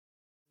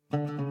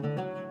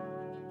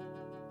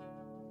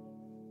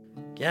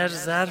گر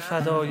زر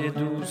فدای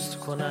دوست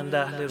کنند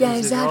اهل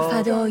گر زر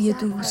فدای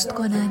دوست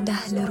کنند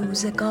اهل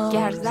روزگار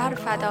گر زر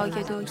فدای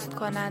دوست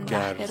کنند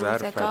اهل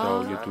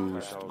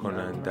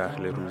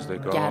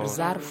روزگار گر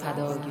زر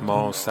فدای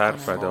ما سر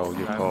فدای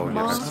پای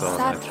ما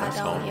سر رسالت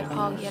فدای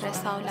پای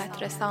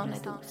رسالت رسان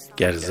دوست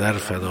گر زر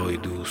فدای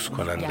دوست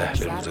کنند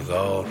اهل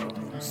روزگار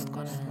دوست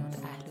کنند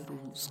اهل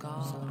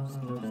روزگار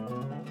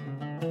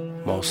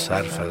ما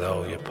سر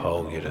فدای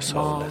پای ما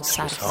رسالت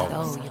سر رسان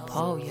فدای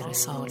پای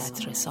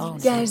رسالت رسان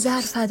گر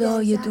زر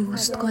فدای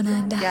دوست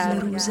کنند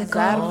اهل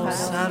روزگار ما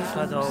سر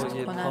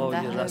فدای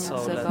پای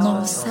رسالت ما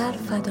رسان سر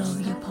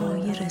فدای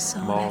پای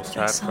ما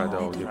رسالت سر رسان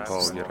فدای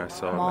دوست.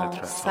 پای ما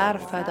رسالت سر رسان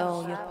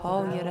فدای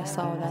پای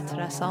رسالت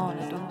رسان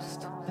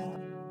دوست.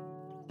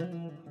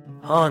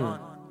 هان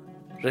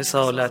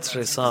رسالت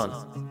رسان.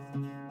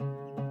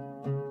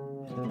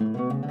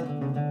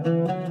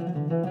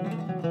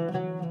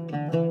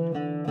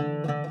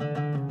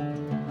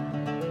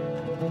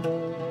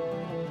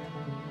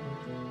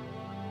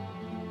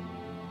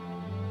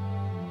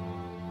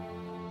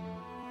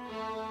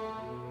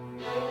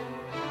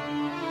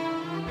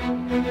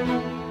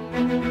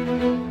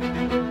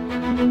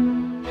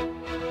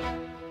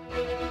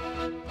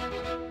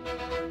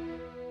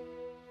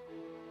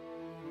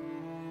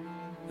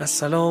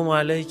 السلام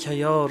علیک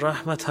یا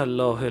رحمت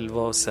الله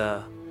الواسع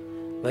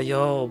و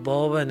یا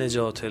باب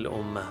نجات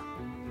الامه.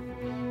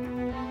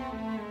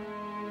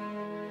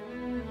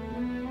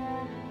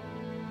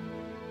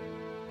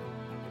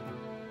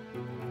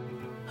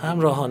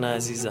 همراهان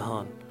عزیز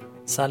هان،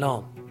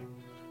 سلام.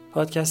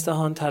 پادکست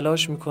هان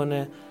تلاش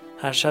میکنه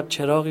هر شب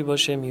چراغی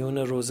باشه میون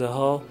روزه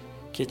ها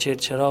که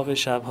چراغ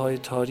شبهای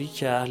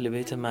تاریک اهل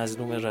بیت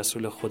مظلوم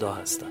رسول خدا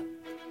هستند.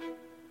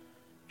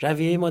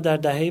 رویه ما در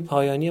دهه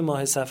پایانی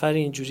ماه صفر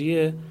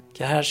اینجوریه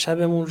که هر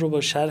شبمون رو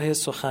با شرح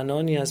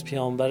سخنانی از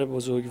پیامبر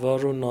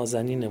بزرگوار و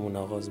نازنینمون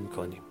آغاز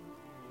میکنیم.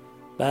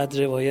 بعد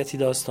روایتی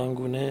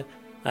داستانگونه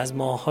از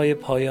ماه‌های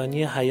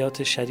پایانی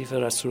حیات شریف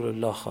رسول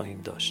الله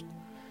خواهیم داشت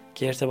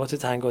که ارتباط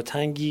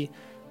تنگاتنگی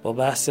با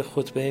بحث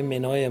خطبه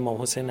منای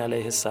امام حسین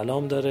علیه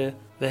السلام داره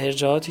و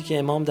ارجاعاتی که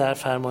امام در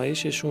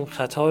فرمایششون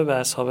خطاب به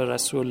اصحاب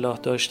رسول الله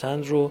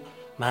داشتند رو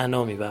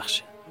معنا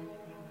میبخشه.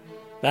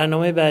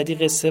 برنامه بعدی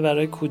قصه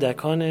برای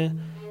کودکانه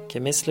که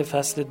مثل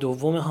فصل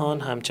دوم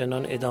هان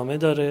همچنان ادامه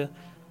داره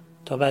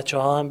تا بچه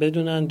ها هم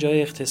بدونن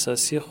جای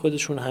اختصاصی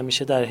خودشون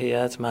همیشه در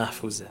هیئت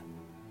محفوظه.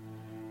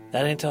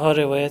 در انتها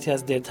روایتی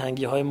از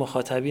دلتنگی های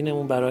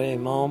مخاطبینمون برای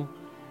امام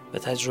و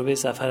تجربه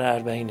سفر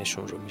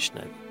اربعینشون رو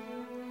میشنویم.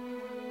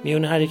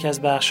 میون هر یک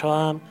از بخش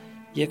ها هم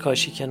یک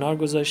کاشی کنار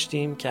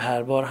گذاشتیم که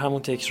هر بار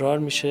همون تکرار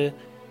میشه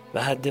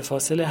و حد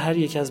فاصله هر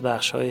یک از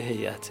بخش های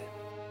هیئته.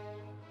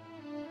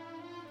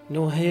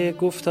 نوحه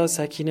گفتا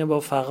سکینه با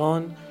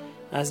فغان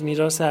از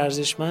میراث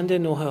ارزشمند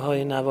نوحه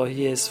های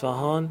نواحی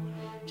اصفهان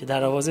که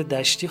در آواز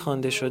دشتی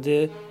خوانده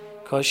شده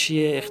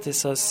کاشی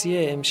اختصاصی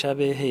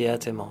امشب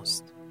هیئت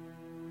ماست.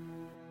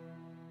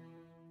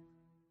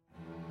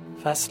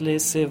 فصل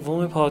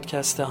سوم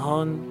پادکست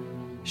هان،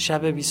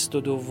 شب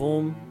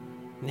 22،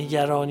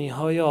 نگرانی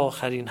های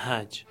آخرین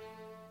حج.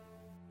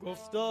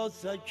 گفتا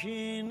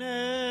سکینه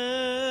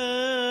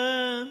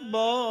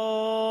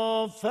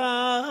با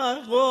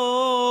فغان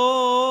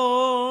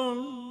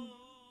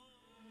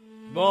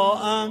با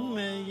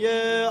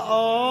عمه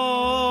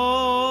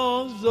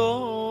آزرده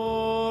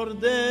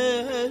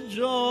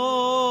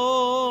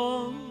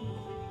جان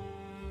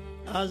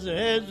از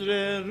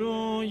هجر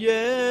روی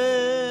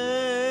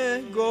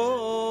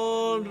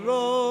گل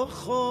رو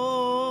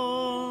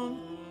خون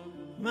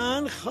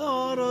من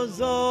خار و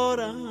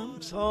زارم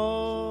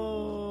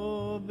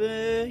تا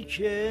به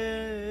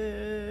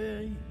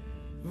کی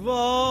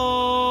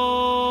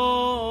وای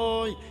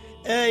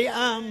ای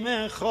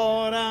عمه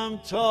خارم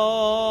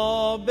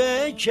تا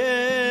به کی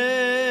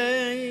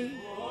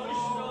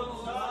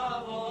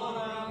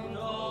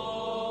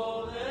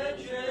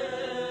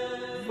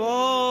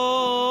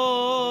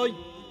وای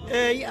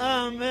ای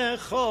عمه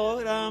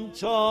خارم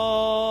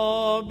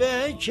تا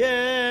به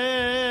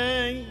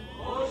کی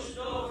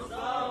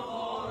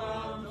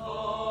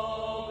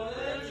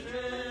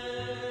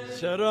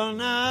چرا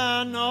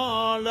نه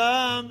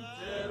نالم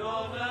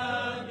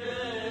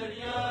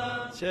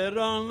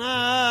چرا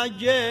نه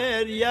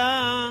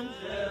گریم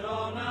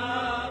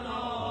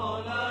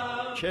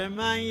که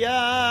من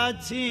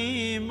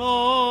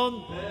یتیمم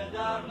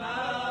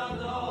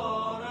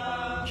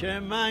که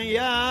من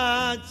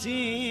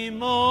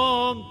یتیمم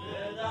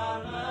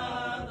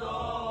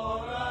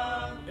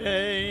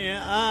ای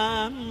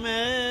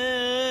عمه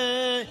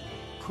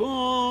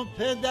کو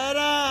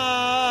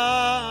پدرم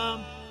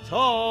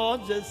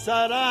تاج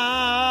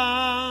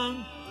سرم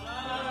من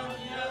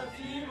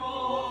یتیم و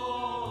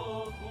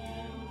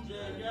خون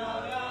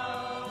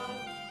جگرم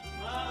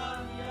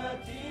من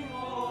یتیم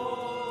و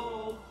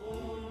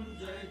خون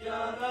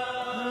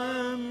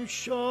جگرم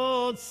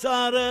شد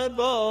سر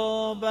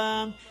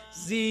بابم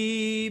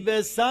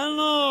زیب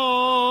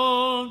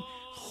سنان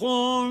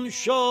خون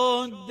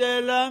شد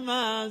دلم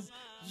از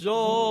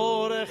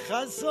زور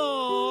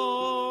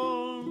خسان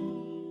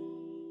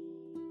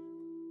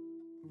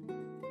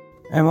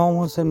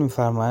امام حسین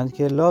می‌فرمایند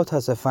که لا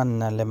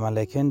تصفن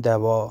لملک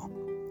دوا،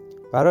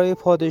 برای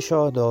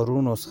پادشاه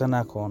دارو نسخه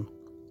نکن.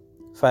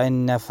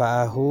 فإن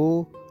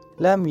نفعه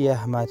لم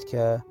یحمد،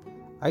 که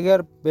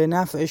اگر به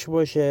نفعش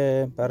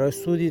باشه، برای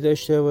سودی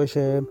داشته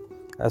باشه،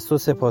 از تو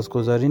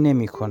سپاسگزاری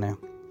نمی‌کنه.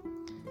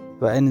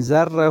 و ان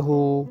ضره،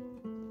 و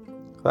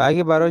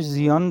اگه براش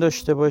زیان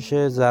داشته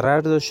باشه، ضرر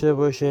داشته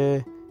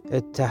باشه،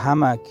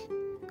 اتهمک،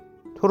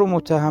 تو رو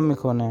متهم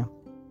میکنه.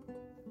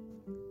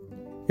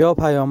 یا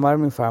پیامبر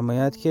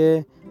میفرماید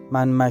که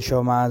من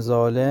مشا مع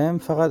ظالم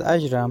فقط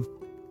اجرم،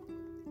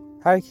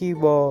 هر کی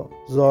با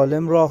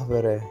ظالم راه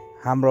بره،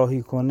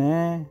 همراهی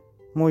کنه،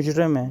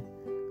 مجرمه.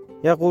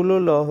 یقول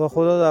الله، و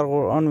خدا در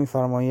قرآن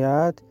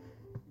میفرماید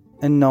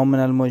انا من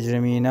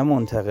المجرمین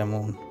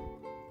منتقمون،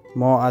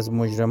 ما از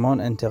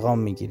مجرمان انتقام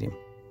میگیریم.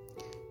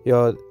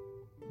 یا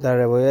در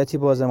روایتی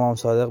باز امام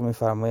صادق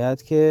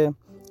میفرماید که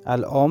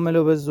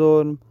العامل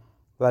بالظلم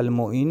و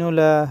المعین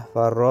له و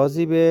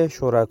الراضی به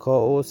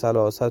شرکاء و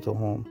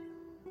ثلاثتهم،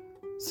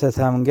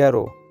 ستمگر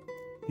و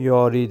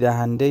یاری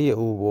دهنده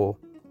او و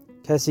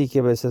کسی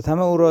که به ستم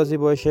او راضی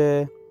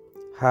باشه،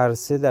 هر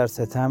سه در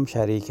ستم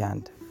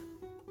شریکند.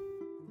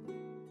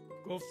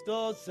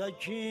 گفتا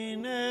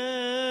سکینه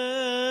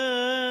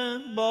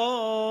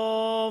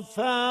با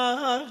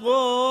فرقون،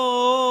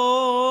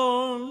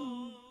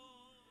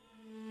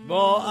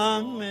 با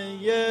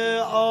عمه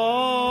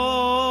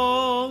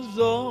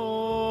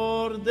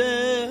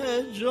آزرده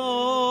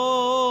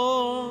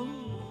جان،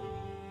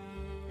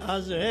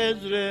 از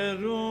هجر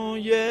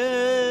روی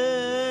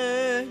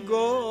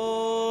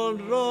گل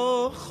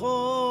رو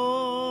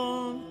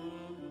خون،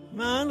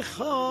 من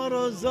خار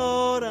و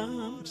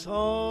زارم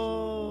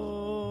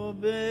تا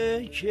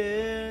به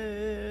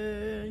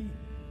کی.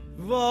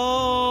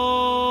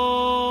 وای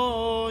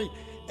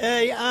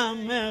ای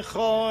عمه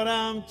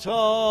خارم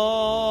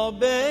تا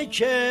به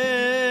کی،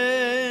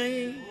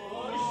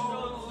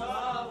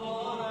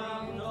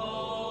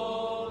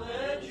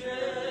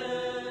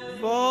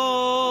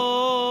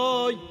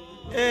 وای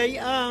ای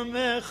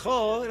عمه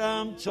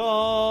خارم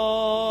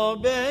تا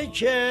به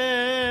کی،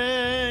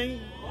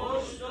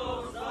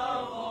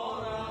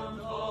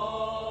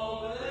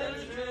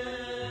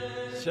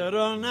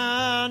 چرا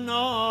نه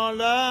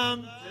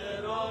نالم،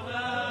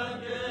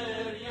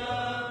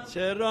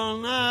 چرا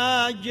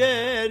نه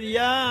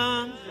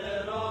گریم،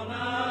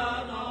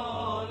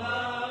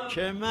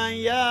 که من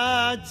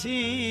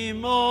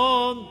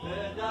یتیمم،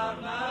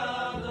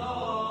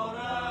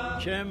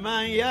 که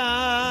من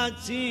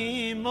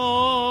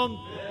یتیمم،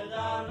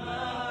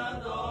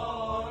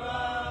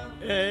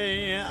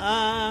 ای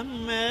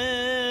عمه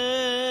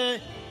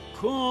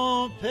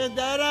کو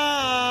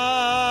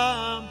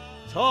پدرم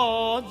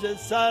تاج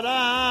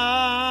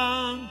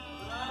سرم، من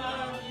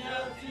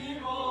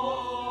یتیم و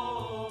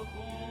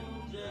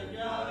خون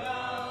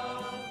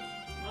جگرم،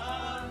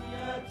 من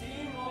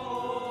یتیم و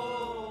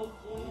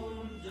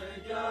خون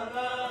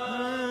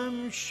جگرم،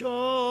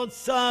 شد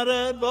سر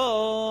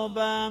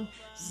بابم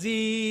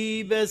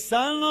زیب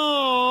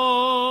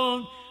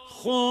سنان،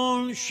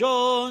 خون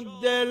شد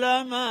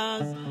دلم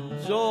از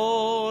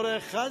زور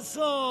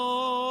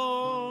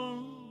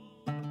خسان.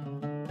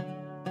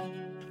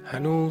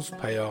 هنوز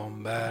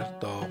پیامبر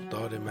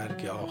داغدار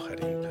مرگ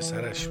آخرین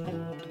پسرش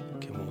بود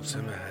که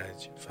موسم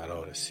حج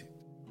فرا رسید.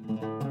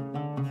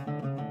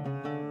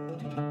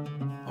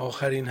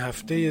 آخرین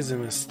هفته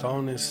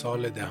زمستان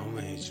سال 10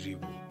 هجری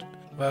بود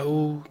و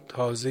او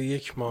تازه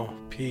 1 ماه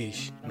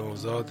پیش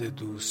نوزاد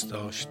دوست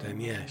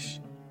داشتنیش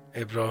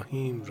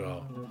ابراهیم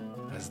را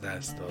از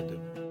دست داده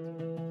بود.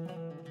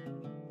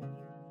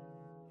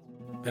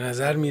 به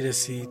نظر می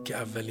رسید که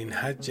اولین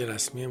حج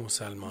رسمی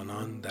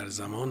مسلمانان در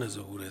زمان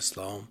ظهور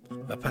اسلام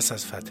و پس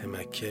از فتح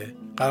مکه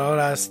قرار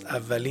است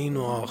اولین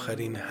و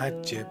آخرین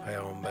حج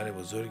پیامبر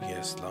بزرگ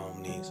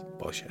اسلام نیز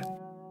باشد.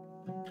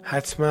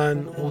 حتما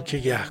او که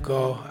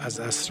گهگاه از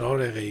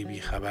اسرار غیبی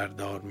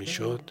خبردار می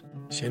شد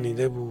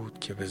شنیده بود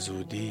که به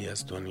زودی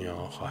از دنیا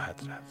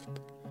خواهد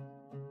رفت.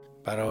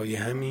 برای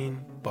همین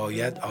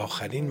باید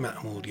آخرین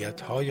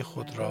مأموریت‌های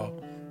خود را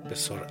به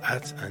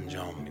سرعت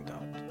انجام می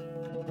داد.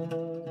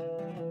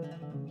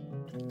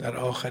 در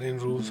آخرین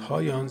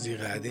روزهای آن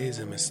ذی‌قعده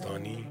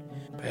زمستانی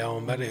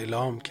پیامبر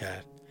اعلام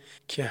کرد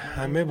که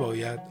همه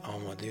باید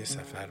آماده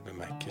سفر به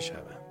مکه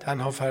شوند.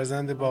 تنها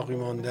فرزند باقی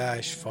مانده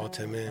اش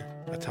فاطمه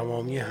و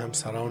تمامی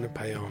همسران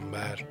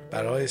پیامبر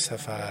برای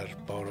سفر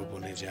بار و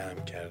بونه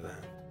جمع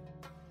کردند.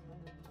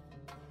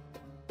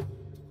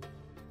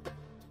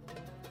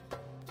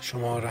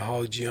 شمار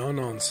حاجیان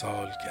آن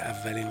سال که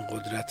اولین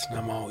قدرت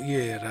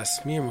نمایی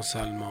رسمی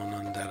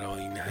مسلمانان در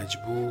آیین حج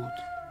بود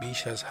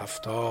بیش از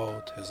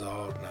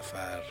 70,000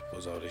 نفر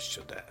گزارش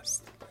شده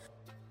است.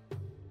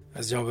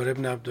 از جابر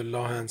بن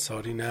عبدالله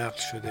انصاری نقل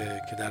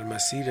شده که در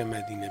مسیر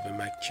مدینه به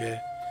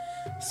مکه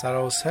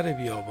سراسر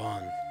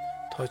بیابان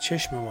تا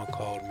چشم ما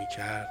کار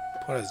میکرد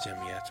پر از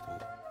جمعیت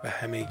بود و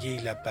همگی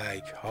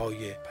لبیک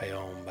های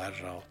پیامبر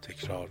را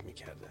تکرار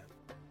میکردند.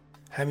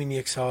 همین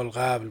 1 سال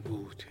قبل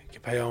بود که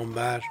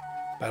پیامبر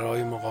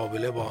برای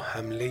مقابله با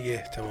حمله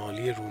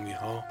احتمالی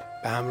رومی‌ها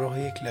به همراه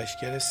یک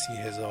لشکر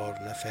 30,000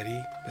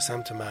 نفری به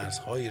سمت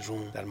مرزهای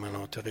روم در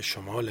مناطق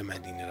شمال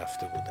مدینه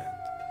رفته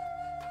بودند.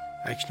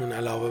 اکنون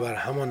علاوه بر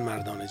همان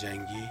مردان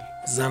جنگی،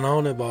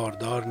 زنان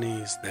باردار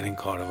نیز در این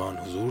کاروان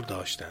حضور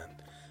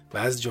داشتند و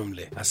از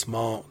جمله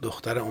اسماء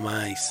دختر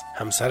امیس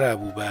همسر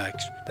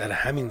ابوبکر در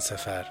همین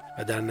سفر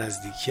و در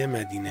نزدیکی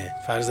مدینه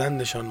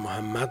فرزندشان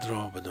محمد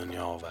را به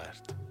دنیا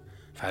آورد.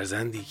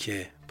 فرزندی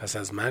که پس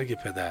از مرگ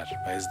پدر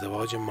و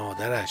ازدواج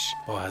مادرش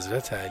با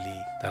حضرت علی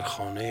در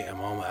خانه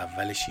امام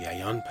اول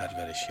شیعیان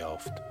پرورش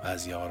یافت و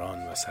از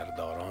یاران و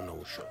سرداران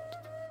او شد.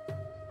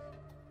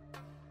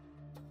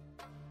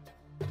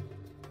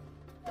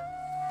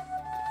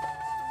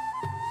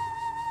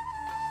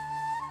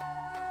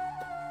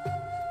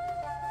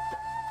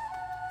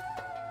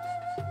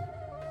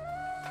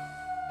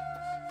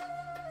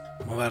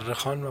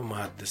 مورخان و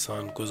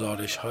محدثان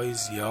گزارش‌های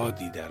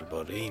زیادی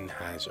درباره این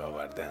حج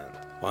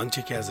آوردند و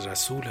آنچه که از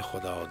رسول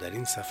خدا در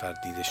این سفر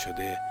دیده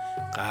شده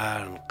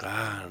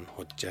قرن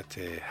حجت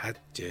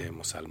حج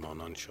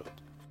مسلمانان شد.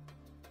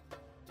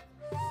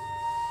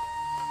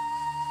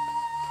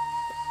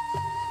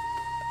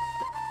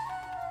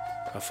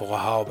 و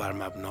فقها بر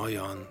مبنای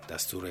آن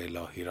دستور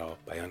الهی را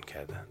بیان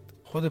کردند.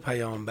 خود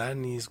پیامبر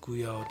نیز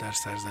گویا در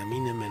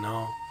سرزمین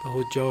منا به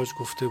حجاج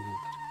گفته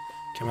بود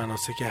که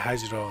مناسک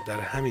حج را در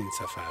همین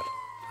سفر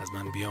از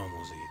من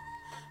بیاموزید،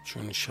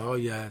 چون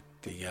شاید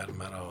دیگر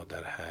مرا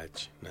در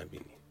حج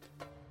نبینید.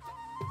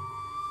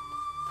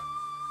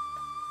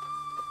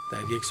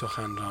 در یک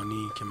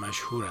سخنرانی که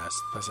مشهور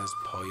است پس از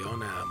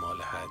پایان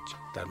اعمال حج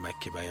در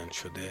مکه بیان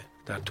شده،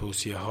 در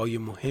توصیه‌های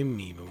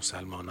مهمی به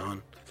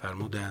مسلمانان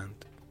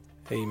فرمودند: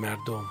 ای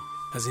مردم،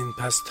 از این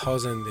پس تا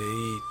زنده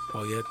اید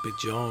باید به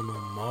جان و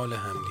مال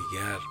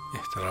همدیگر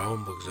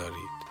احترام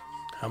بگذارید،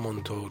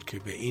 همانطور که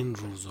به این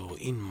روز و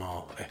این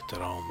ماه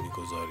احترام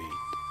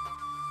می‌گذارید.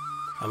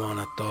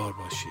 امانتدار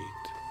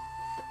باشید،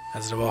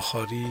 از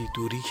رواخواری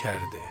دوری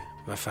کرده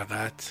و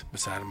فقط به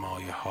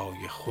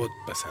سرمایه‌های خود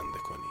بسنده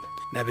کنید.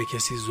 نه به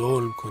کسی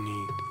ظلم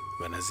کنید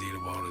و نه زیر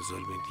بار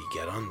ظلم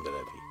دیگران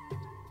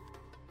بروید.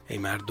 ای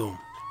مردم،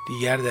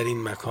 دیگر در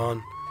این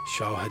مکان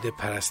شاهد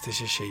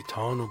پرستش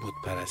شیطان و بت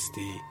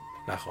پرستی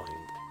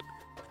نخواهیم بود،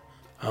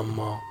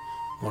 اما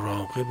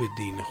مراقب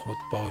دین خود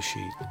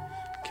باشید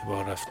که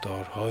با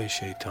رفتارهای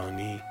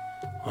شیطانی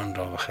آن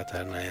را به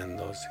خطر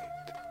نیندازید.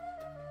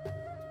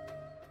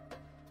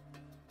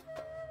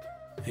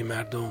 ای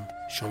مردم،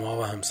 شما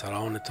و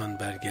همسرانتان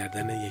بر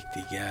گردن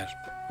یکدیگر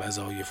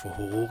وظایف و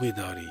حقوقی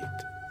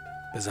دارید.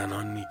 به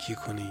زنان نیکی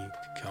کنید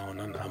که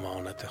آنان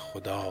امانت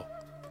خدا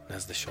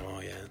نزد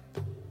شمایند.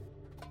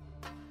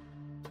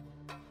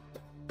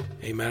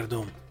 ای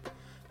مردم،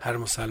 هر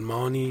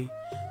مسلمانی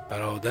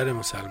برادر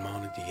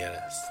مسلمان دیگر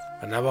است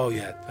و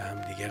نباید به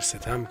هم دیگر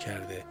ستم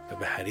کرده و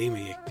به حریم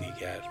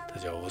یکدیگر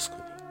تجاوز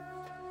کنید.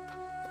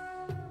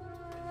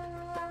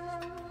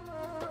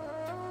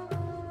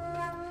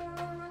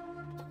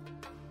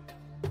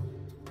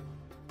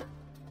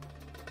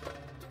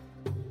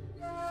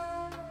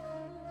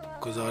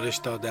 گزارش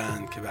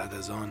دادند که بعد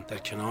از آن در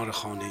کنار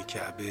خانه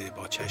کعبه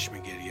با چشم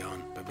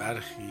گریان به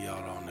برخی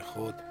یاران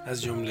خود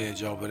از جمله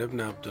جابر بن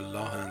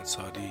عبدالله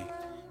انصاری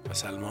و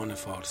سلمان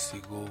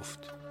فارسی گفت: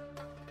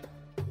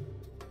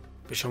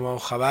 به شما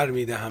خبر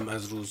می‌دهم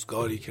از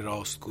روزگاری که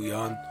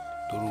راستگویان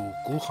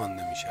دروغگو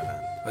خوانده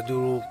می‌شوند و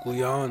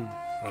دروغگویان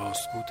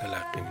راستگو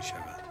تلقی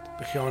می‌شوند.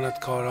 به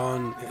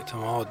خیانتکاران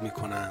اعتماد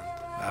می‌کنند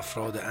و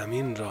افراد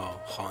امین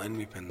را خائن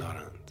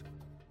می‌پندارند.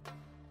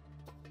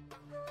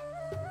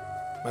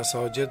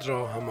 مساجد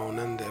را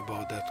همانند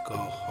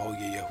عبادتگاه‌های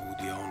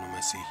یهودیان و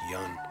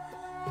مسیحیان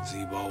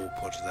زیبا و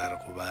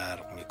پرزرق و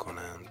برق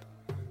می‌کنند،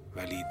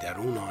 ولی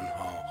درون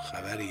آنها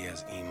خبری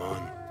از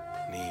ایمان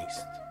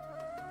نیست.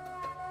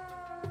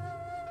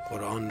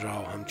 قرآن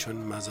را همچون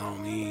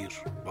مزامیر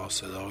با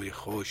صدای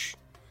خوش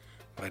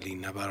ولی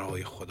نه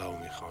برای خدا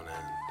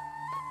می‌خوانند.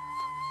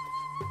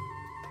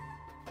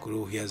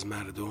 گروهی از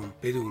مردم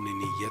بدون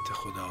نیت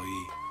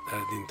خدایی در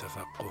دین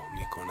تفقه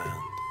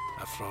می‌کنند.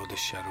 افراد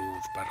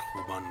شرور بر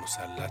خوبان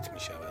مسلط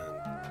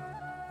می‌شوند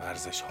و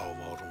ارزش‌ها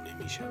وارونه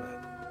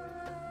می‌شود.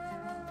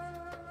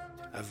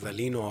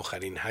 اولین و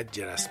آخرین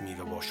حج رسمی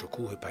و با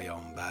شکوه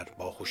پیامبر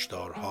با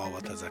هشدارها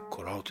و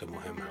تذکرات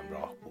مهم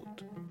همراه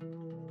بود.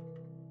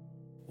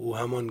 او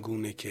همان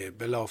گونه که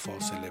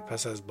بلافاصله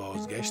پس از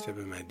بازگشت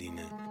به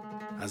مدینه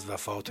از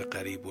وفات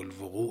قریب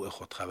الوقوع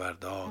خود خبر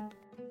داد،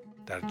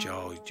 در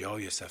جای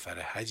جای سفر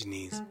حج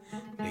نیز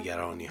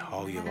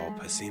نگرانی‌های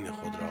واپسین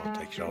خود را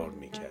تکرار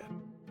می‌کرد.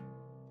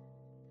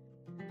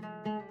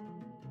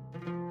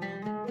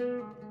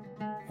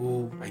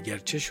 او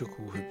اگرچه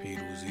شکوه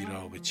پیروزی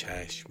را به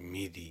چشم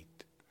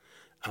می‌دید،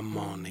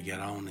 اما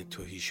نگران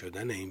تهی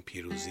شدن این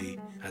پیروزی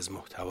از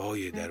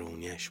محتوای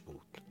درونیش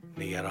بود.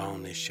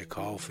 نگران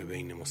شکاف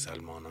بین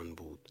مسلمانان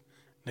بود،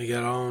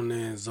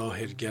 نگران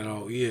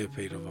ظاهرگرایی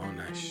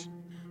پیروانش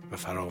و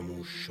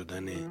فراموش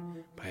شدن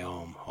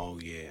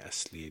پیام‌های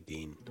اصلی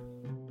دین.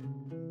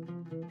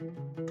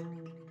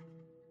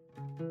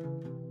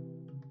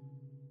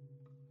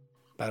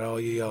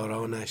 برای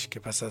یارانش که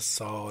پس از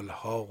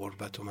سالها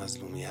غربت و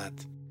مظلومیت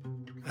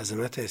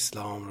عظمت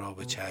اسلام را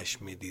به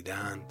چشم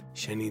می‌دیدند،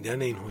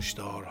 شنیدن این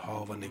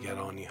هشدارها و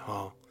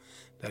نگرانی‌ها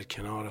در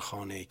کنار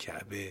خانه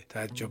کعبه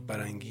تعجب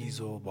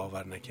برانگیز و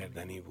باور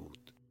نکردنی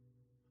بود.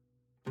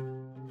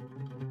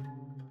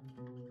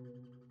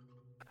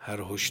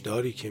 هر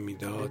هشداری که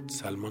میداد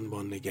سلمان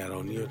با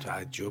نگرانی و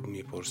تعجب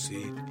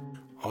میپرسید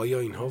آیا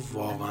اینها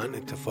واقعا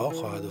اتفاق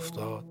خواهد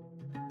افتاد؟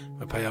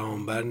 و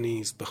پیامبر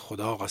نیز به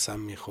خدا قسم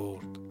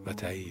میخورد و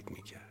تایید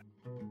میکرد.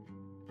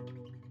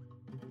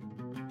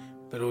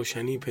 به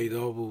روشنی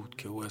پیدا بود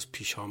که او از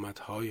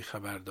پیشامدهایی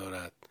خبر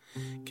دارد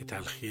که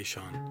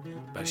تلخیشان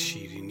بر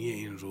شیرینی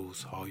این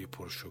روزهای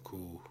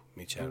پرشکوه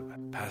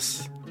میچربد.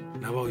 پس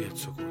نباید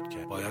سکوت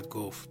کرد، باید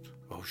گفت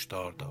و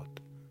هشدار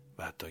داد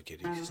و حتی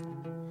گریست.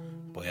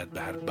 باید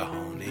به هر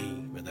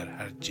بهانه‌ای و در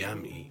هر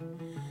جمعی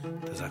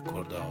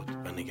تذکر داد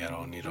و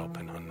نگرانی را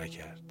پنهان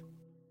نکرد.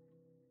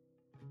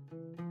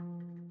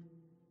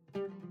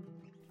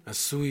 از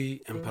سوی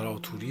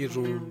امپراتوری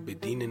روم به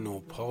دین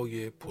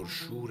نوپای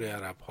پرشور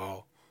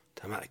عربها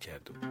طمع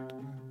کرده بود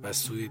و از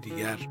سوی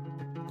دیگر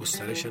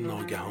گسترش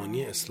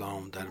ناگهانی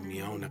اسلام در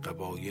میان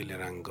قبایل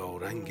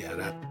رنگارنگ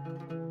عرب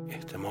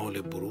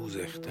احتمال بروز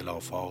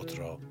اختلافات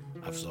را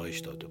افزایش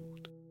داده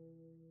بود.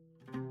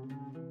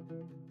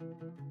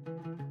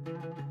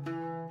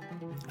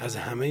 از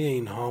همه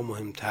اینها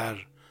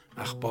مهمتر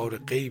اخبار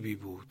غیبی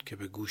بود که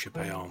به گوش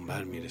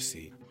پیامبر می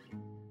رسید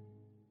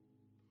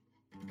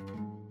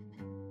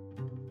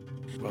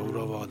و او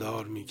را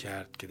وادار می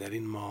کرد که در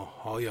این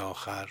ماه‌های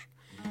آخر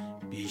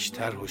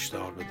بیشتر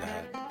هشدار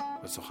بدهد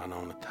و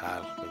سخنان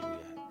تلخ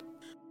بگوید.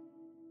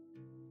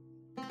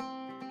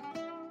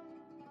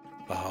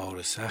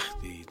 بهار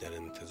سختی در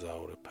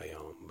انتظار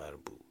پیامبر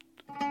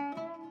بود.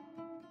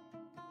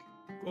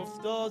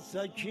 گفتا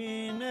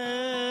سکینه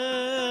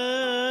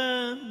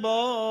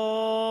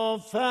با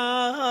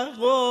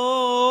فقر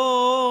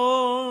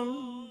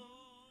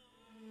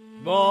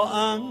با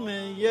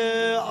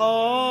عمه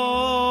آزرده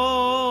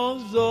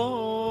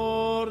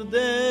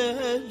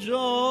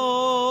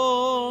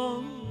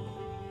جان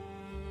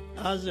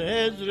از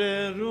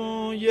هجر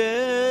روی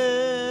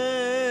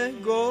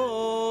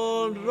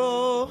گل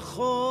رو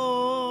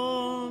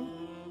خون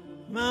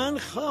من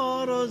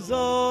خار و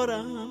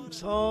زارم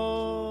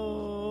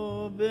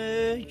تا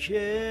به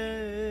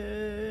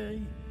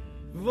کی.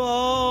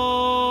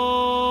 وای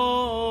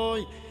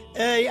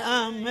ای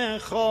عمه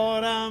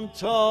خارم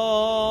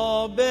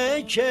تا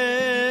به کی.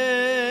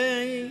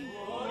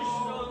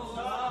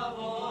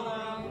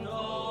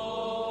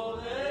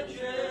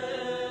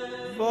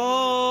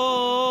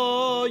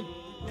 وای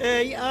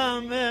ای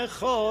عمه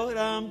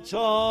خارم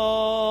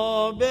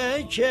تا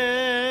به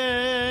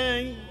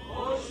کی.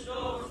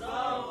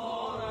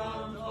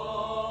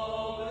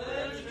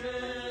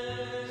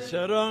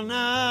 چرا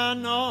نه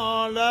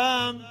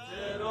نالم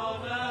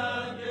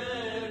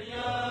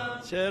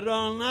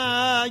چرا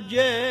نه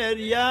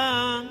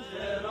گریم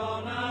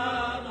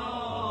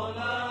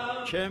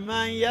که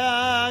من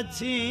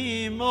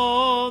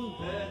یتیمم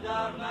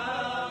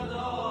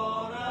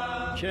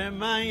که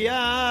من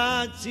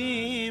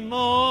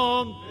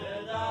یتیمم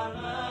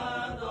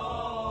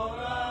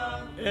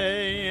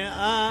ای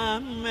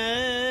عمه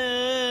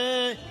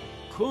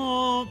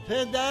کو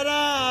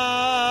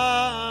پدرم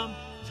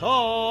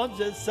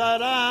تاج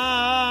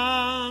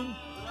سرم من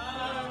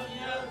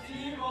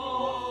یتیم و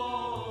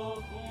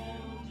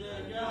خون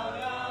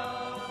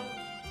جگرم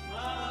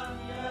من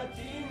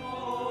یتیم و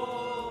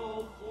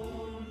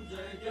خون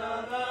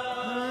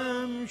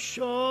جگرم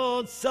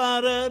شد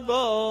سر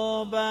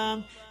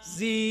بابم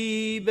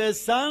زیب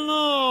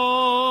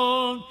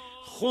سنان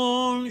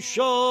خون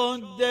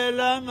شد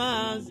دلم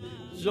از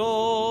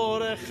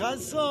زور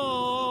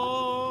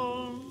خسان.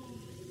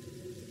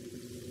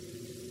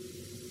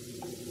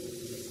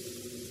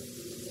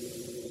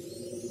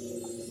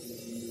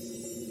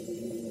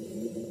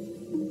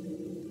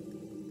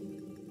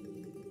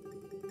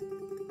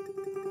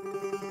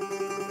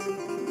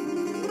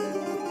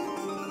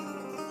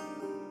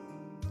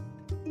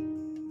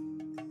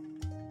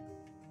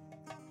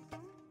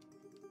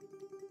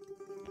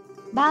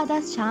 بعد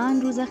از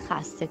چند روز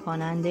خسته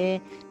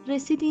کننده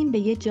رسیدیم به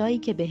یه جایی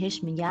که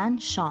بهش میگن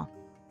شام.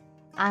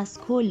 از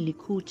کلی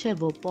کوچه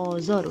و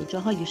بازار و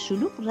جاهای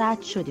شلوغ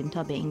رد شدیم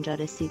تا به اینجا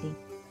رسیدیم.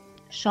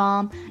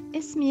 شام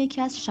اسم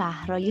یکی از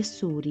شهرهای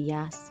سوریه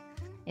است.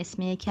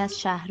 اسم یکی از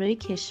شهرهای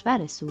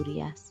کشور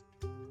سوریه است.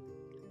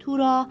 تو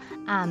راه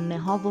عمه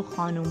ها و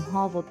خانوم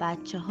ها و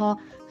بچه ها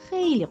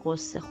خیلی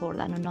قصه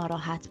خوردن و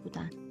ناراحت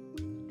بودن.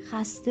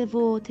 خسته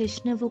و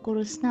تشنه و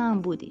گرسنه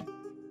هم بودیم.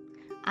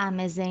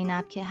 عمه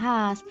زینب که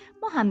هست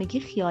ما همگی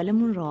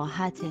خیالمون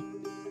راحته.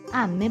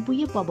 عمه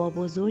بوی بابا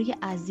بزرگ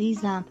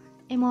عزیزم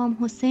امام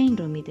حسین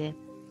رو میده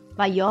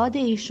و یاد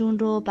ایشون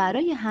رو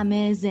برای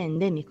همه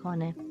زنده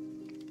میکنه.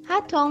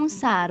 حتی اون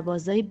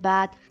سربازای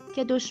بد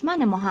که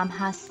دشمن ما هم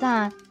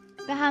هستن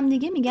به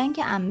همدیگه میگن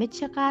که عمه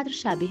چقدر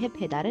شبیه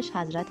پدرش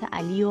حضرت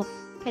علی و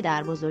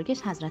پدر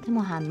بزرگش حضرت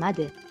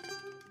محمده.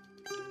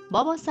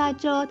 بابا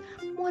سجاد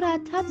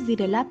مرتب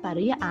زیر لب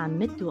برای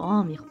عمه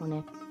دعا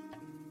میخونه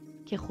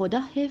که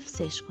خدا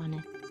حفظش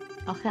کنه.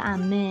 آخه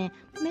عمه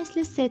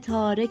مثل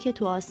ستاره که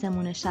تو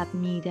آسمون شب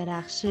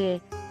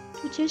میدرخشه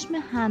تو چشم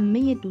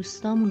همه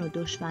دوستامون و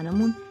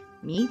دشمنامون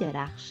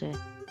میدرخشه.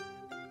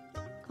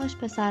 کاش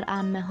پسر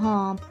عمه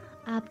هام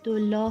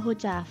عبدالله و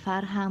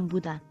جعفر هم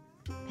بودن.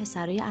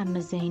 پسرای عمه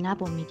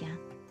زینب رو میگن.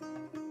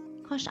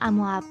 کاش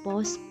عمو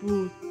عباس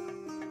بود.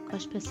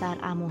 کاش پسر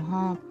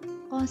عموهام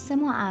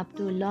قاسم و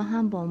عبدالله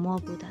هم با ما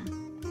بودن.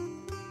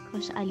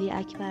 کاش علی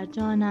اکبر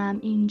جانم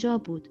اینجا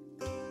بود.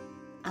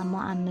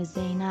 اما عمه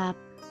زینب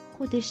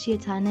خودش یه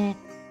تنه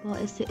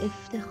باعث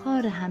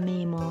افتخار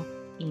همه ما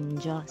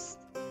اینجاست.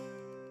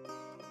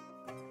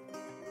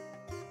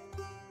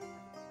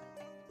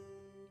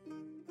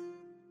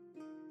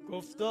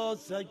 گفتا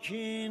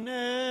سکینه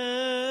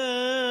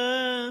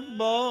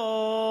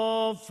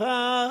با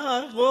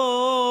فقر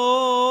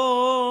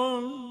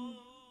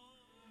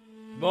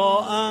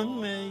با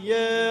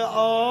عمه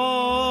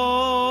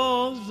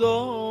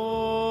آزرده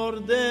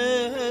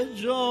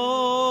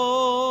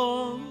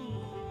جان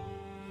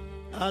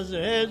از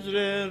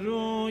هجر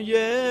روی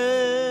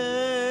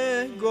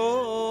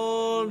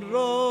گل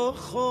رو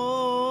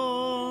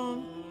خون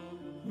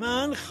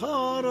من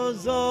خار و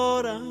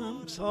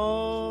زارم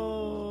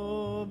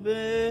تا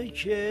به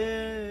کی.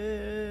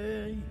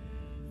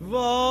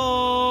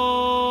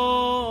 وای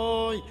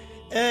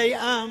ای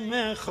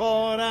عمه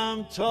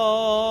خارم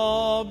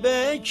تا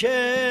به کی.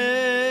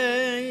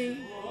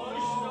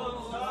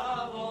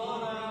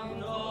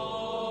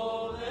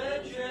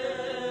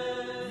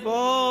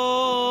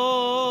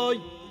 وای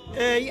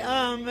ای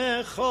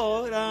عمه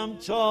خارم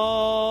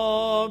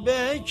تا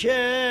به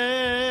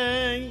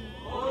کی.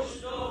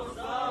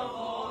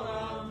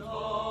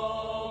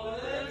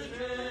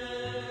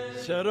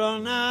 چرا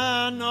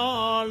نه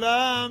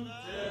نالم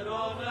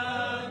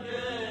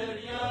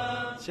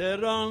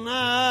چرا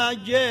نه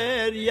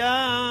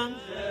گریم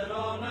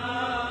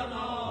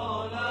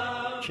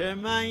که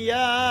من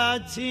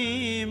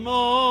یتیمم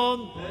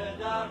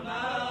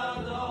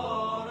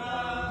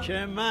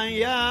که من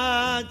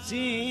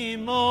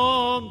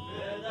یتیمم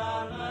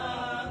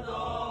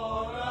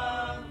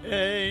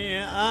ای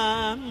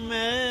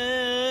عمه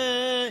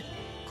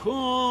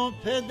کو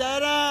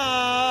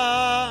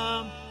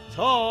پدرم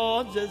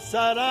تاج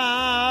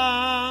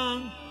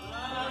سرم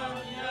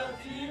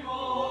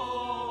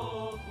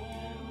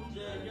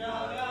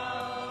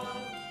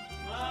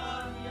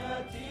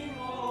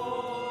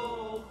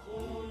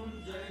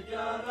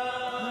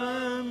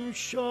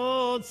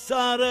شد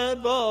سر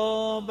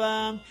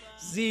بابم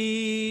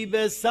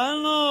زیب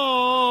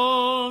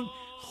سنان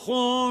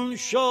خون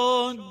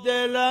شد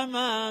دلم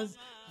از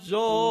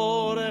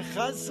زور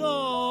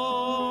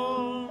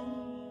خسان.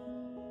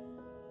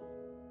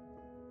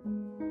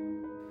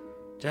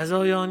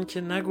 جزای آن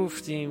که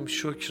نگفتیم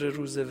شکر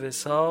روز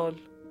وصال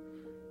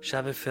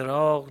شب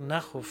فراق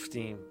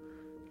نخفتیم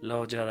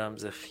لاجرم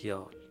ز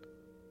خیال.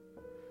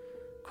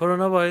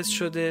 کرونا باعث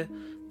شده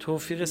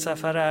توفیق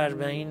سفر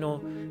اربعین و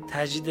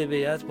تجدید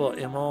بیعت با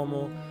امام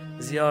و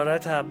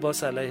زیارت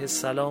عباس علیه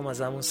السلام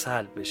از همون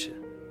سلب بشه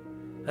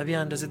و بی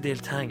اندازه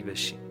دلتنگ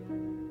بشیم.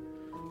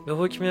 به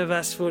حکم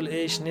وصف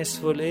العیش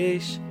نصف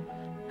العیش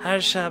هر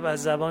شب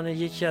از زبان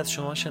یکی از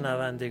شما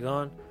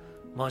شنوندگان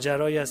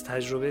ماجرایی از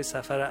تجربه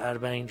سفر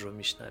اربعین رو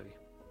میشنویم.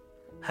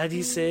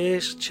 حدیث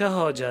عشق چه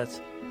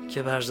حاجت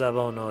که بر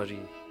زبان آری،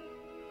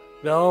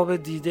 به آب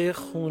دیده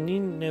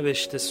خونین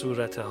نوشته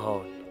صورت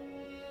حال.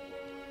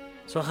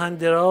 سخن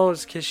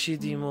دراز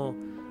کشیدیم و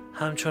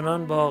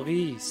همچنان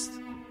باقی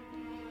است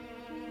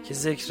که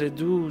ذکر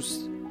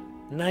دوست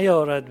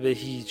نیارد به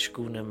هیچ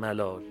گونه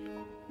ملال.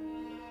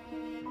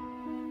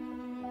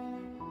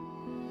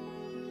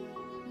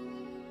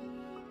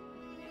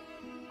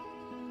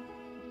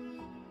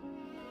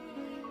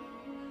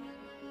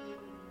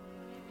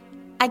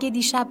 اگه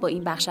دیشب با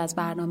این بخش از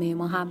برنامه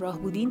ما همراه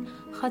بودین،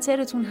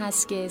 خاطرتون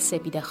هست که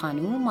سپیده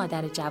خانوم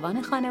مادر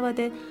جوان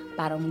خانواده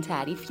برامون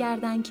تعریف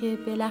کردن که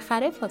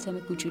بالاخره فاطمه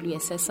کوچولوی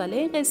 3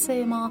 ساله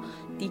قصه ما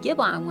دیگه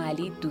با عمو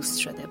علی دوست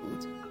شده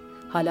بود.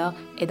 حالا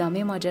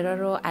ادامه ماجرا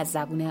رو از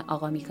زبون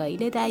آقا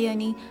میکائیل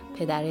دیانی،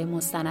 پدر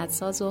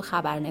مستندساز و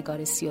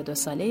خبرنگار 32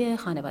 ساله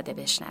خانواده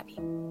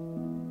بشنویم.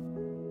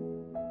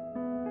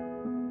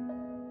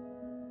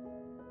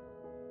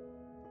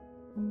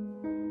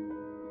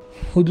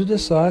 حدود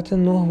ساعت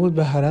 9 بود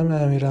به حرم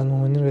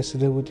امیرالمومنین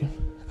رسیده بودیم.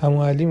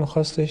 عمو علی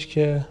میخواستش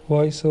که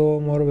وایس و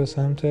ما رو به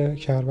سمت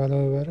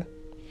کربلا ببره.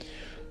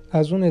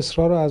 از اون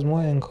اصرار و از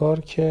ما انکار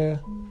که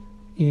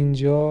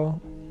اینجا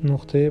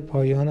نقطه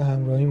پایان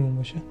همراهیمون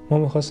باشه. ما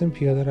میخواستیم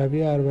پیاده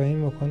روی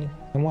اربعین بکنیم،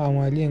 اما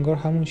عمو علی انگار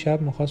همون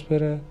شب میخواست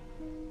بره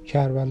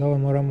کربلا و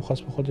ما رو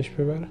میخواست به خودش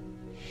ببره.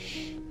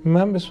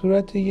 من به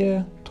صورت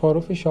یه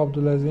تعارف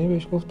شابدالعظیمی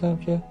بهش گفتم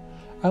که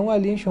عمو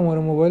علی این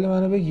شماره موبایل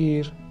منو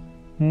بگیر،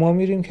 ما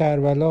میریم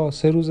کربلا،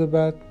 3 روز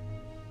بعد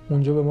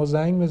اونجا به ما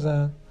زنگ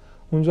بزن،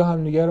 اونجا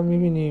همدیگه رو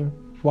میبینیم،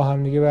 با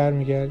همدیگه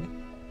برمیگردیم.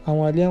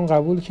 عمو علی هم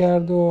قبول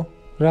کرد و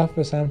رفت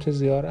به سمت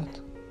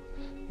زیارت.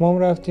 ما هم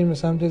رفتیم به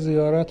سمت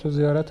زیارت و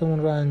زیارتمون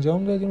رو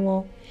انجام دادیم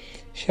و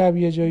شب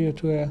یه جایی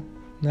تو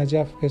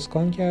نجف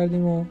اسکان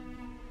کردیم و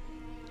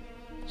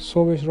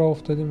صبحش راه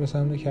افتادیم به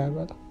سمت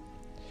کربلا.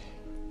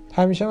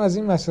 همیشه از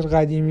این مسیر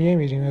قدیمیه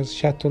میریم، از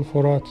شط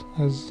الفرات،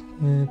 از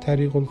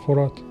طریق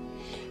الفرات.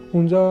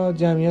 اونجا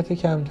جمعیت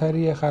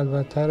کمتری،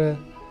 خلوت‌تره.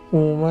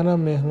 عموما هم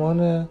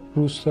مهمان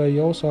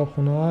روستایی‌ها و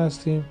صاحبخونه‌ها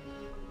هستیم.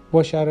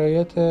 با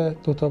شرایط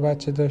 2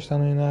 بچه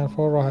داشتن و این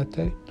حرفا راحت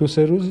تری. 2-3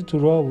 روزی تو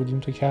راه بودیم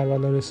تا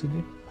کربلا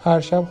رسیدیم. هر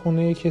شب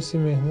خونه کسی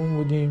مهمون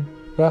بودیم.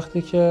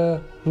 وقتی که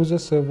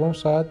روز سوم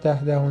ساعت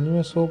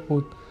 10-10:30 صبح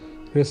بود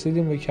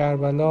رسیدیم به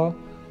کربلا،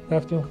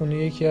 رفتیم خونه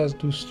یکی از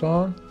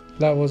دوستان،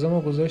 لوازم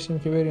رو گذاشتیم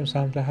که بریم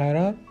سمت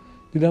حرم.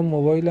 دیدم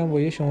موبایلم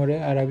با یه شماره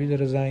عربی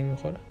داره زنگ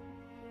میخوره.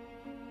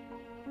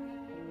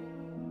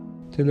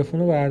 تلفن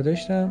رو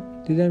برداشتم،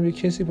 دیدم یه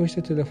کسی پشت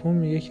تلفن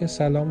میگه که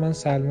سلام، من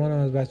سلمانم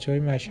از بچهای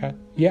مشهد.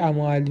 یه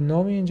عمو علی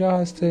نامی اینجا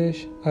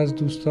هستش از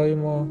دوستای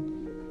ما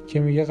که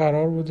میگه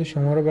قرار بوده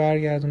شما رو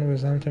برگردونه به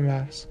سمت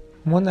مرز.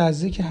 ما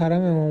نزدیک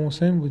حرم امام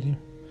حسین بودیم.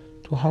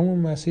 تو همون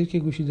مسیر که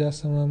گوشی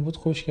دست من بود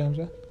خشکم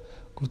زد.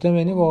 گفتم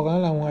یعنی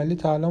واقعا عمو علی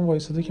تا الان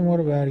وایساده که ما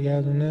رو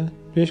برگردونه؟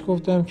 بهش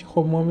گفتم که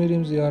خب ما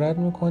میریم زیارت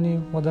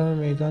میکنیم، ما دم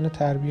میدان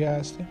تربیه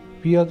هستیم،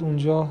 بیاد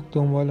اونجا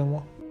دنبال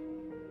ما.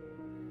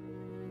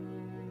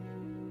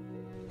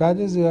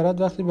 بعد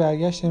زیارت وقتی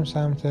برگشتیم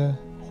سمت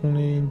خونه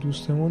این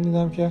دوستمون،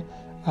 دیدم که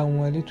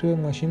عمو علی توی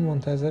ماشین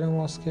منتظر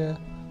ماست که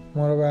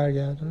ما رو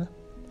برگردونه.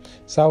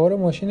 سوار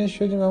ماشینش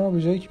شدیم، اما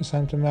به جایی که به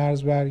سمت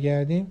مرز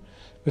برگردیم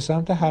به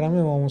سمت حرم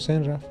امام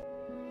حسین رفت.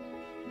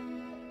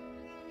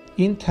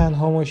 این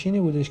تنها ماشینی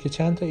بودش که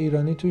چند تا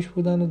ایرانی توش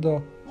بودن و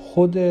دا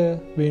خود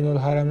بین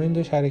الحرمین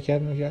داشت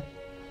حرکت میکرد.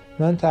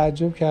 من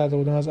تعجب کرده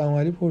بودم، از عمو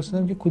علی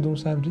پرسیدم که کدوم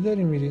سمتی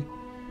داری میری؟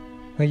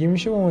 مگه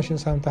میشه با ماشین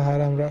سمت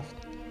حرم رفت؟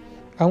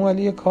 عمو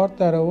علی یه کارت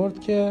در آورد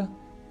که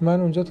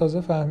من اونجا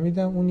تازه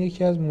فهمیدم اون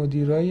یکی از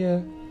مدیرای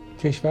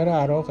کشور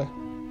عراقه.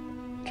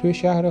 توی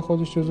شهر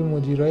خودش جزو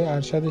مدیرای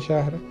ارشد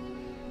شهره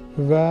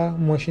و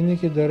ماشینی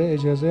که داره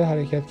اجازه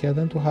حرکت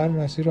کردن تو هر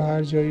مسیر و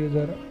هر جایی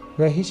داره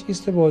و هیچ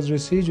ایست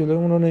بازرسی جلوی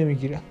اون رو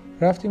نمیگیره.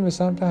 رفتیم به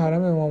سمت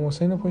حرم امام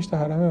حسین و پشت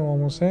حرم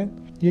امام حسین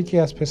یکی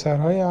از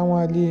پسرهای عمو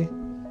علی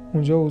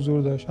اونجا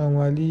حضور داشت.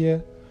 عمو علی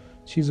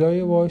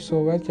چیزایی باهاش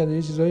صحبت کرد،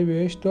 یه چیزایی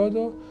بهش داد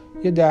و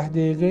یه 10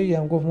 دقیقه‌ای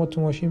هم گفت ما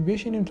تو ماشین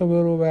بشینیم تا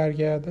برو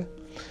برگرده.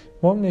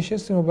 ما هم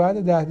نشستیم و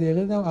بعد 10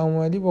 دقیقه دیدم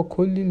عمو علی با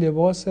کلی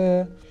لباس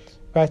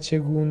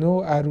بچگونه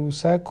و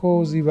عروسک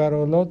و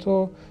زیورالات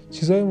و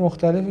چیزای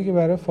مختلفی که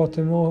برای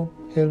فاطمه و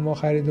علما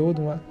خریده بود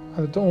اومد.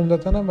 البته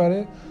عمدتاً هم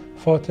برای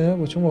فاطمه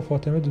بود چون با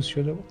فاطمه دوست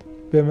شده بود.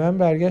 به من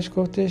برگشت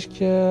گفتش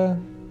که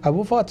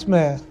ابو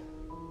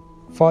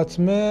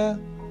فاطمه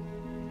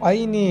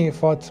عینی،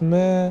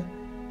 فاطمه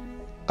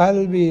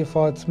قلبی،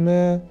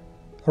 فاطمه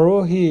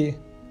روحی.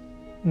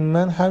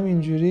 من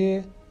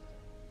همینجوری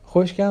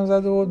خشکم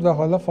زده بود و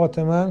حالا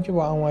فاطمه هم که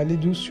با عمو علی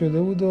دوست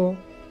شده بود و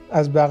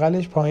از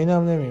بغلش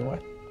پایینم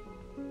نمیومد.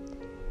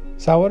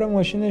 سوار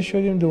ماشینش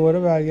شدیم، دوباره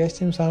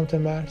برگشتیم سمت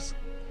مرز.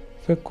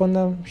 فکر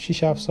کنم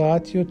 6-7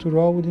 ساعتی و تو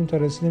راه بودیم تا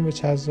رسیدیم به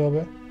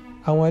چذابه.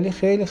 عمو علی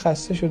خیلی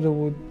خسته شده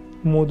بود،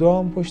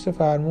 مدام پشت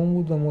فرمون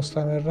بود و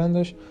مستمراً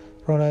داشت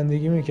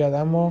رانندگی میکرد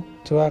اما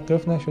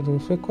توقف نشده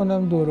بود. فکر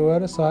کنم دور و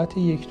بر ساعت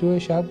 1-2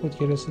 شب بود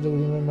که رسیده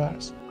بودیم به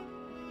مرز.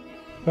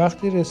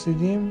 وقتی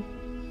رسیدیم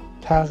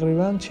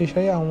تقریبا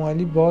چشای عمو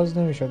علی باز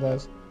نمیشد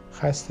از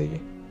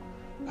خستگی،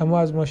 اما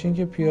از ماشین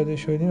که پیاده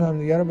شدیم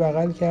همدیگه رو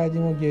بغل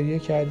کردیم و گریه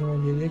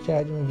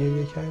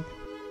کردیم.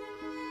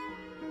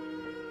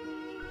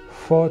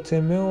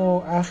 فاطمه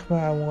و اخم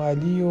عمو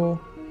علی و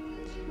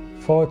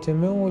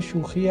فاطمه و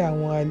شوخی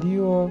عمو علی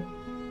و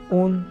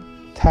اون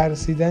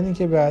ترسیدنی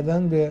که بعداً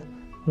به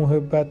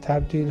محبت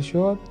تبدیل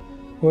شد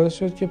باعث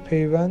شد که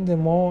پیوند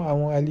ما و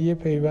عمو علی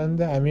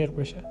پیوند عمیق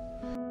بشه.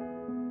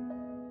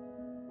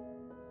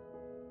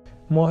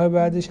 ماه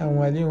بعدش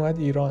عمو علی اومد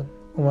ایران،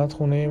 اومد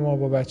خونه ما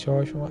با بچه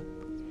هاش اومد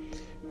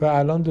و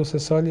الان 2-3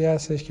 سالی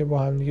هستش که با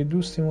هم دیگه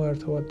دوستیم و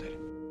ارتباط داریم.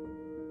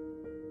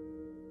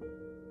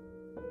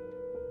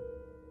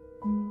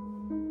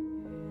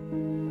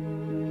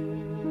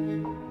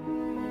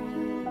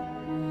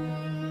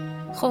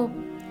 خب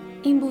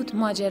این بود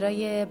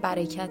ماجرای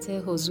برکت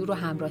حضور و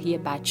همراهی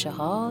بچه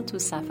ها تو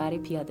سفر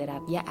پیاده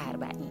روی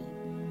اربعین.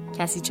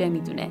 کسی چه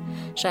میدونه،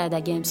 شاید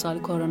اگه امسال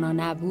کرونا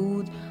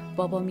نبود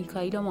بابا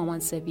میکائیل و مامان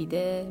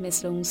سپیده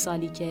مثل اون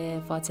سالی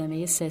که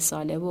فاطمه 3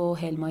 ساله و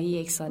حلمای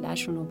 1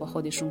 ساله‌شون رو با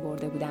خودشون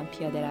برده بودن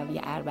پیاده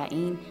روی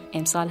اربعین،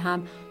 امسال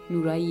هم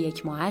نورای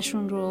 1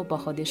 ماهشون رو با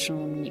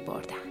خودشون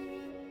میبردن.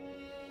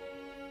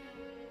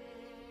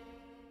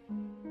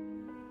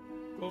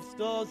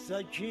 گفتا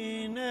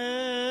سکینه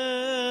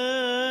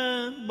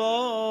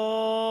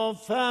با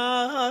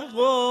فقر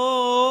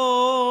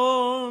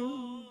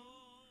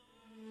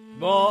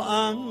با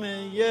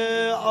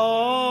عمه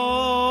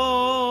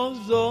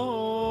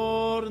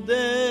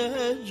آزرده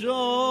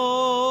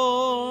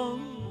جان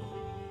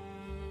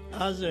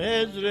از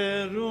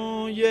هجر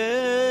روی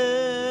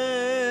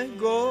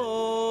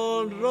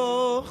گل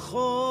رو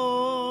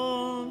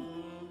خون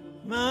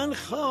من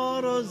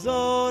خار و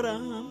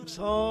زارم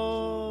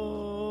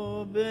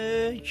تا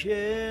به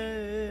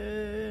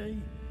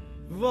کی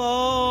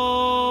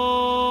وای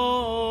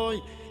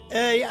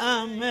ای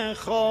عمه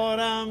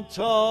خارم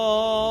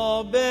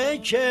تا به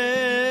کی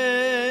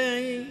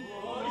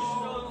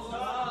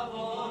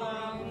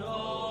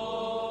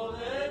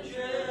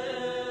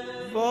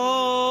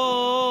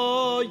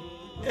وای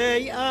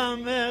ای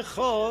عمه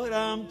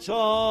خارم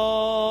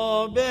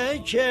تا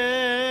به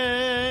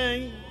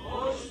کی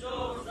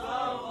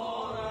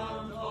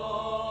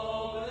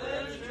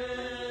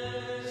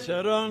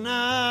چرا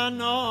نه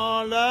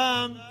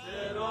نالم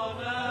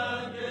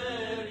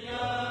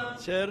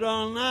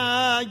چرا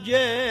نه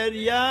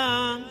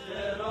گریم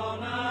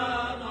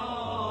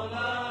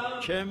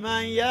که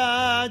من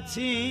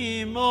یتیمم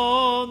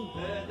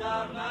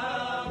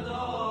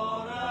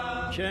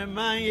که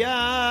من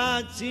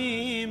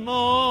یتیمم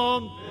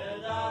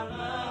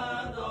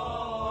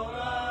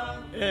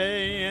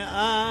ای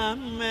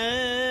عمه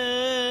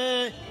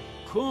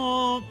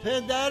کو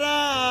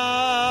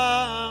پدرم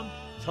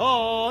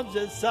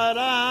تاج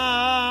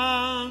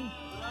سرم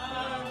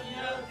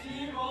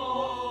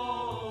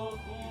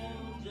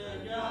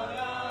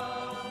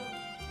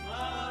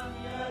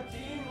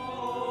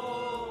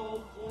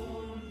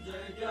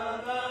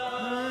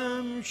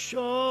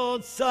شد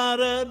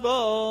سر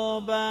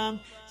بابم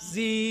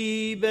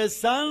زیب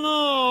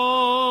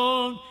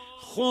سنان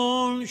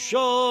خون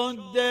شد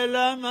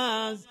دلم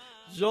از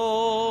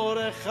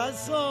زور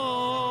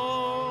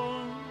خسان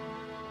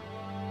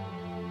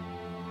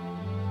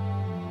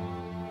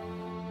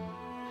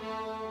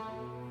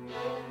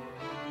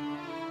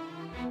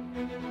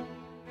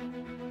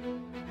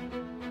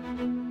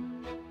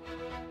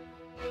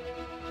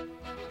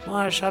ما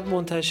هر شب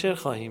منتشر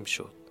خواهیم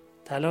شد.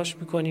 تلاش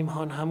میکنیم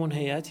هان همون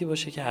هیئتی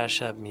باشه که هر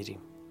شب میریم.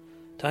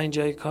 تا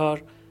اینجای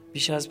کار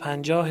بیش از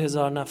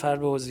 50,000 نفر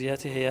به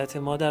عضویت هیئت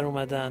ما در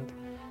اومدند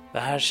و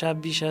هر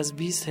شب بیش از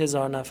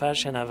 20,000 نفر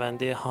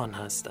شنونده هان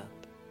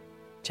هستند.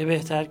 چه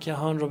بهتر که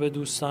هان رو به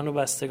دوستان و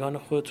بستگان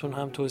خودتون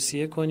هم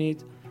توصیه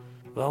کنید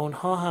و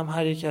اونها هم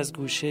هر یک از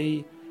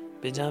گوشه‌ای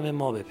به جمع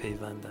ما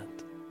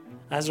بپیوندند.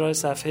 از راه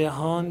صفحه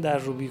هان در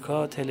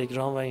روبیکا،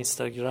 تلگرام و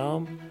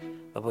اینستاگرام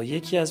و با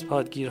یکی از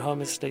پادگیرها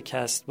مثل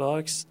کست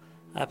باکس،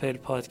 اپل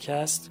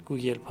پادکست،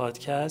 گوگل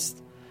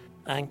پادکست،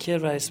 انکر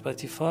و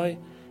اسپاتیفای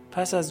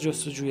پس از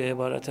جستجوی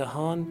عبارت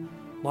هان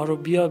ما رو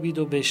بیابید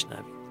و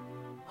بشنوید.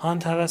 هان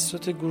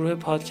توسط گروه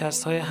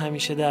پادکست های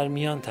همیشه در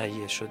میان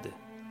تهیه شده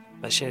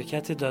و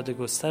شرکت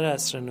دادگستر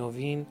عصر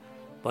نوین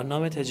با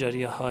نام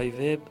تجاری های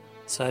وب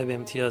صاحب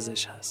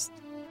امتیازش هست.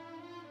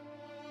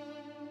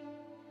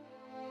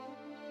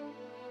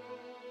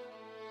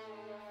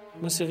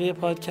 موسیقی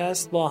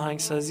پادکست با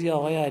آهنگسازی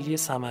آقای علی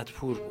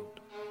صمدپور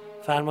بود.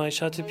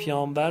 فرمایشات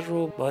پیامبر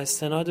رو با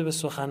استناد به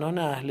سخنان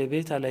اهل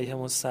بیت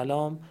علیهم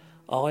السلام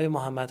آقای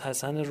محمد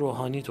حسن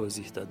روحانی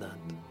توضیح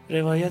دادند.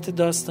 روایت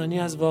داستانی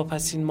از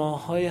واپسین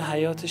ماه‌های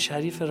حیات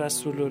شریف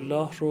رسول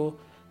الله رو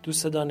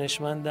دوست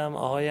دانشمندم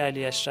آقای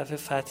علی اشرف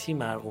فتحی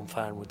مرقوم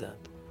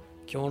فرمودند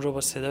که اون رو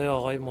با صدای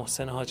آقای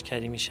محسن حاج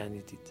کریمی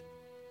شنیدید.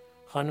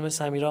 خانم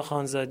سمیرا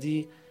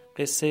خانزادی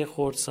قصه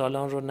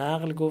خردسالان رو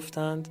نقل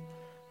گفتند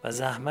و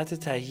زحمت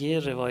تهیه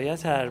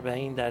روایت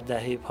اربعین در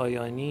دهه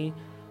پایانی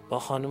با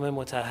خانم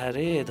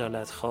مطهره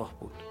عدالتخواه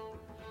بود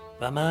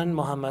و من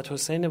محمد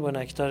حسین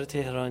بنکدار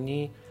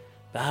تهرانی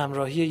به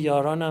همراهی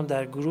یارانم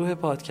در گروه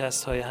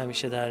پادکست های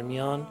همیشه در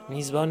میان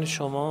میزبان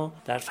شما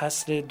در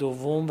فصل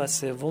دوم و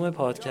سوم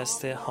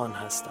پادکست هان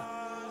هستم.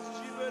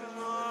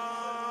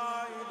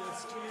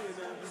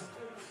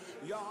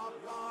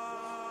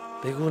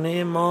 به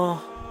گونه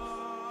ماه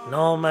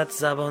نامت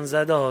زبان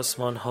زد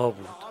آسمان ها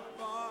بود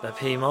و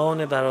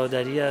پیمان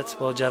برادریت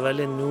با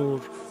جبل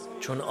نور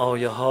چون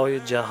آیه های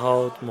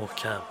جهاد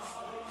محکم.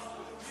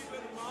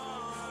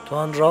 تو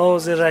آن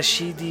راز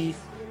رشیدی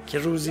که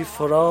روزی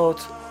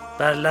فرات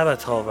بر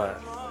لبت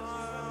آورد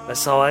و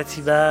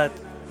ساعتی بعد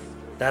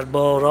در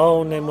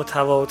باران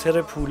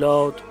متواتر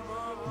پولاد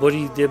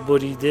بریده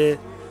بریده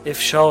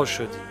افشا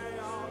شدی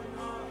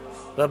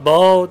و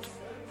باد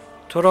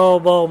تو را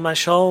با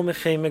مشام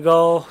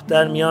خیمگاه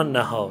در میان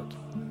نهاد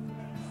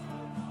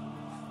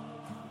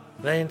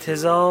و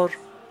انتظار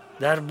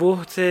در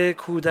بهت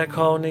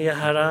کودکانه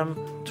حرم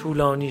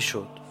طولانی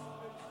شد.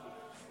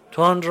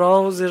 تو آن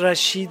راز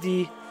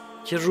رشیدی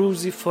که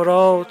روزی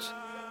فرات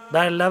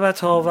بر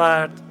لبت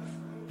آورد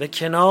و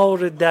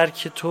کنار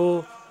درک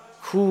تو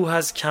کوه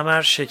از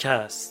کمر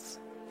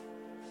شکست.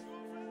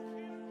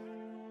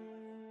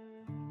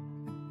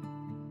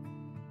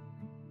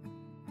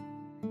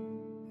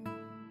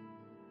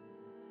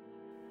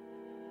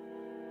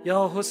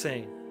 یا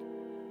حسین،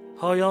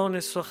 پایان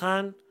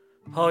سخن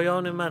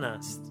پایان من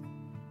است،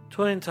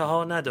 تو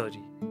انتها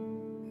نداری.